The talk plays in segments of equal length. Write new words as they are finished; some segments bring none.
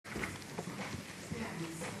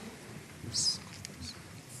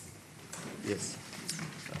Yes.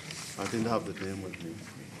 I didn't have the name with me.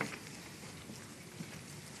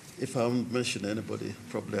 If I haven't mentioned anybody,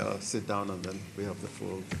 probably I'll sit down and then we have the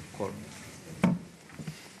full quorum.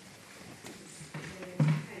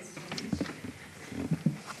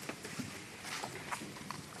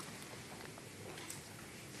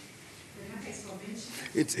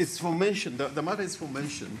 It's for mention. The matter is for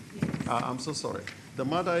mention. I'm so sorry. The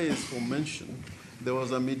matter is for mention. There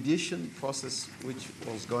was a mediation process which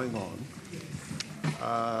was going on,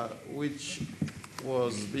 which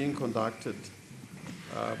was being conducted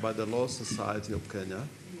by the Law Society of Kenya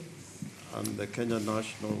and the Kenya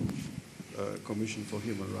National Commission for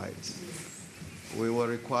Human Rights. We were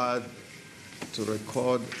required to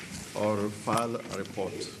record or file a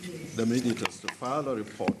report, the mediators to file a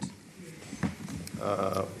report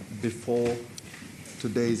before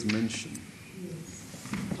today's mention.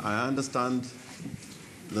 I understand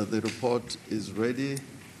that the report is ready,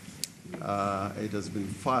 it has been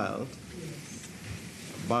filed,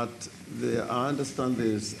 but I understand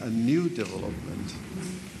there's a new development,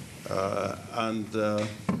 and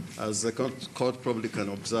as the court probably can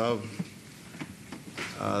observe,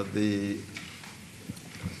 the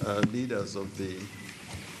leaders of the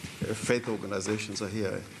faith organizations are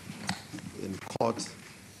here in court,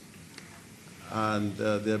 and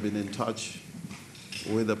they have been in touch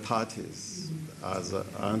with the parties, as I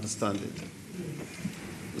understand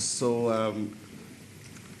it. So,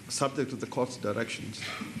 subject to the court's directions,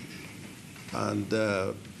 and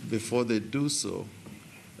before they do so,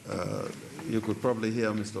 you could probably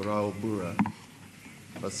hear Mr. Rao Bura,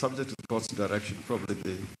 but subject to the court's direction,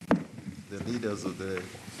 probably the leaders of the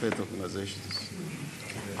faith organizations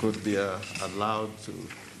could be allowed to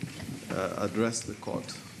address the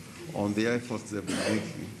court on the efforts they've been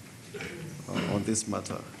making on this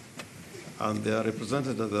matter. And they are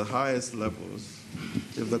represented at the highest levels.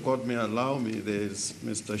 If the court may allow me, there is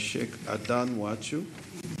Mr. Sheikh Adan Wachu,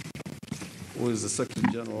 who is the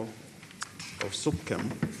Secretary General of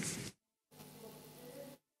SUPKEM.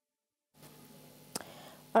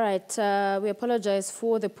 All right, we apologize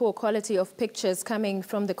for the poor quality of pictures coming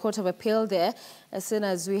from the Court of Appeal there. As soon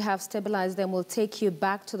as we have stabilized them, we'll take you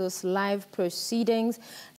back to those live proceedings.